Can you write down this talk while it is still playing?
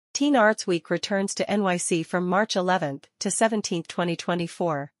Teen Arts Week returns to NYC from March 11 to 17,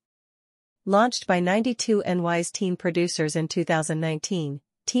 2024. Launched by 92NY's teen producers in 2019,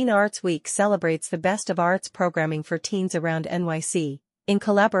 Teen Arts Week celebrates the best of arts programming for teens around NYC, in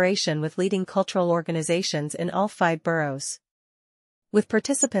collaboration with leading cultural organizations in all 5 boroughs. With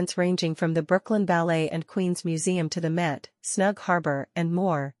participants ranging from the Brooklyn Ballet and Queens Museum to the Met, Snug Harbor, and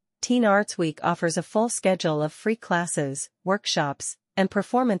more, Teen Arts Week offers a full schedule of free classes, workshops, and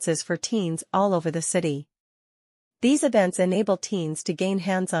performances for teens all over the city. These events enable teens to gain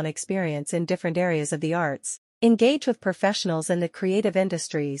hands-on experience in different areas of the arts, engage with professionals in the creative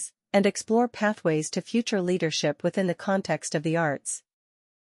industries, and explore pathways to future leadership within the context of the arts.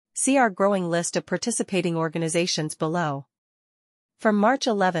 See our growing list of participating organizations below. From March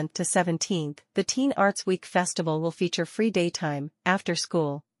 11th to 17th, the Teen Arts Week Festival will feature free daytime,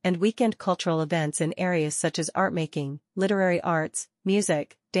 after-school, and weekend cultural events in areas such as art making, literary arts,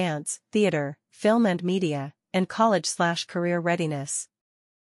 music, dance, theater, film and media, and college/career readiness.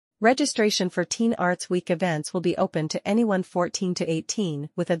 Registration for Teen Arts Week events will be open to anyone 14 to 18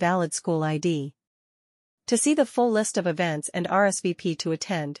 with a valid school ID. To see the full list of events and RSVP to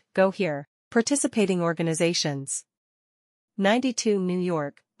attend, go here. Participating organizations: 92 New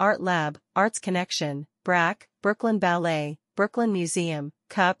York, Art Lab, Arts Connection, BRAC, Brooklyn Ballet, Brooklyn Museum,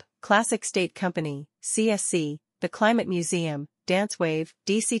 CUP, Classic State Company, CSC, The Climate Museum, DanceWave,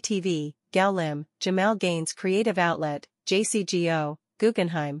 DCTV, Gallim, Jamal Gaines Creative Outlet, JCGO,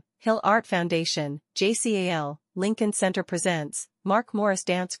 Guggenheim, Hill Art Foundation, JCAL, Lincoln Center Presents, Mark Morris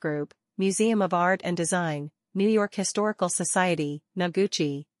Dance Group, Museum of Art and Design, New York Historical Society,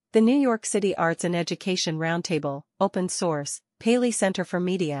 Noguchi, the New York City Arts and Education Roundtable, Open Source, Paley Center for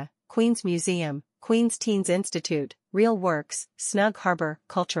Media, Queens Museum, Queens Teens Institute, Real Works, Snug Harbor,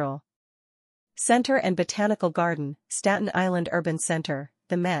 Cultural Center and Botanical Garden, Staten Island Urban Center,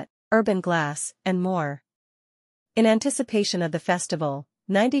 the Met, Urban Glass, and more. In anticipation of the festival,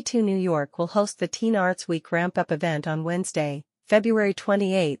 92 New York will host the Teen Arts Week Ramp-Up event on Wednesday, February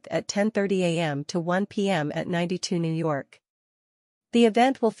 28 at 10:30 a.m. to 1 p.m. at 92 New York. The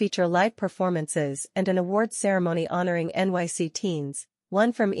event will feature live performances and an awards ceremony honoring NYC teens,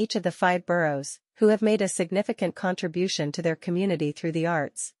 one from each of the 5 boroughs, who have made a significant contribution to their community through the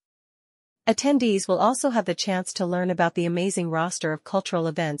arts. Attendees will also have the chance to learn about the amazing roster of cultural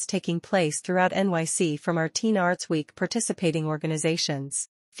events taking place throughout NYC from our Teen Arts Week participating organizations.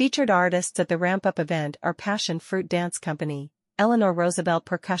 Featured artists at the Ramp-Up event are Passion Fruit Dance Company, Eleanor Roosevelt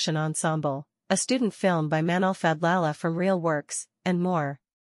Percussion Ensemble, a student film by Manal Fadlala from Real Works, and more.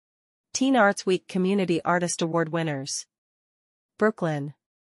 Teen Arts Week Community Artist Award winners: Brooklyn,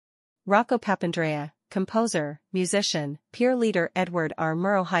 Rocco Papandrea, composer, musician, peer leader Edward R.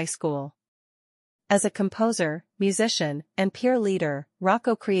 Murrow High School. As a composer, musician, and peer leader,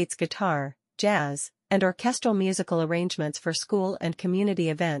 Rocco creates guitar, jazz, and orchestral musical arrangements for school and community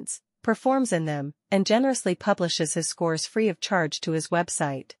events, performs in them, and generously publishes his scores free of charge to his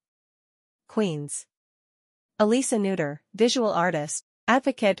website. Queens. Elisa Neuter, visual artist,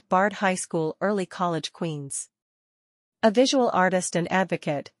 advocate, Bard High School, Early College, Queens. A visual artist and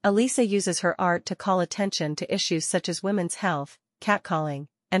advocate, Elisa uses her art to call attention to issues such as women's health, catcalling,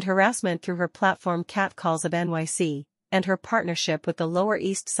 and harassment through her platform Catcalls of NYC, and her partnership with the Lower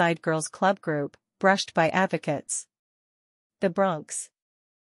East Side Girls Club group, Brushed by Advocates. The Bronx.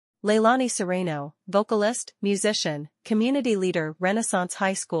 Leilani Sereno, vocalist, musician, community leader, Renaissance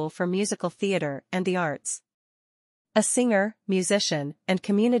High School for Musical Theater and the Arts. A singer, musician, and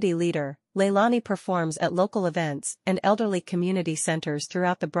community leader, Leilani performs at local events and elderly community centers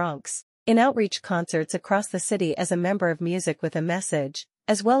throughout the Bronx, in outreach concerts across the city as a member of Music with a Message,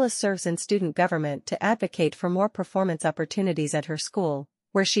 as well as serves in student government to advocate for more performance opportunities at her school,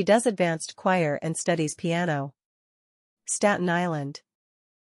 where she does advanced choir and studies piano. Staten Island.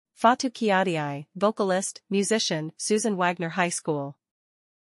 Fatu Kiadii, vocalist, musician, Susan Wagner High School.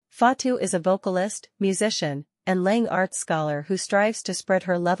 Fatu is a vocalist, musician, and Lang arts scholar who strives to spread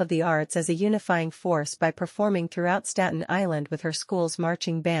her love of the arts as a unifying force by performing throughout Staten Island with her school's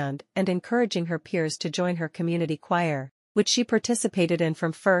marching band and encouraging her peers to join her community choir, which she participated in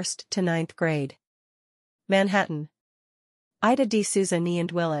from 1st to 9th grade. Manhattan. Ida D. Souza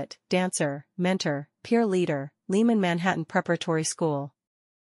Neand Willett, dancer, mentor, peer leader, Lehman Manhattan Preparatory School.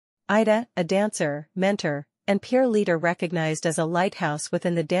 Ida, a dancer, mentor, and peer leader recognized as a lighthouse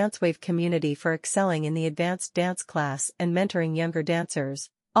within the DanceWave community for excelling in the advanced dance class and mentoring younger dancers,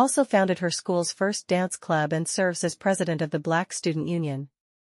 also founded her school's first dance club and serves as president of the Black Student Union.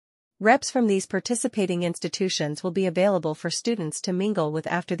 Reps from these participating institutions will be available for students to mingle with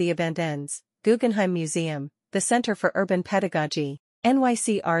after the event ends. Guggenheim Museum, the Center for Urban Pedagogy,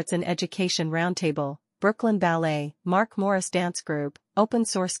 NYC Arts and Education Roundtable, Brooklyn Ballet, Mark Morris Dance Group, Open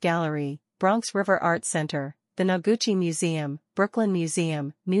Source Gallery, Bronx River Arts Center, the Noguchi Museum, Brooklyn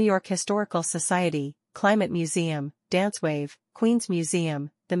Museum, New York Historical Society, Climate Museum, Dancewave, Queens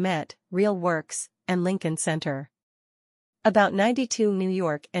Museum, the Met, Real Works, and Lincoln Center. About 92 New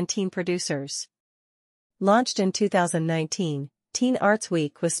York and teen producers. Launched in 2019, Teen Arts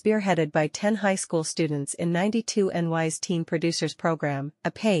Week was spearheaded by 10 high school students in 92NY's Teen Producers Program,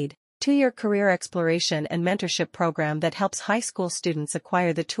 a paid, 2-year career exploration and mentorship program that helps high school students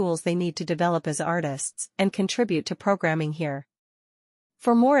acquire the tools they need to develop as artists and contribute to programming here.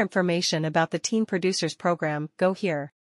 For more information about the Teen Producers Program, go here.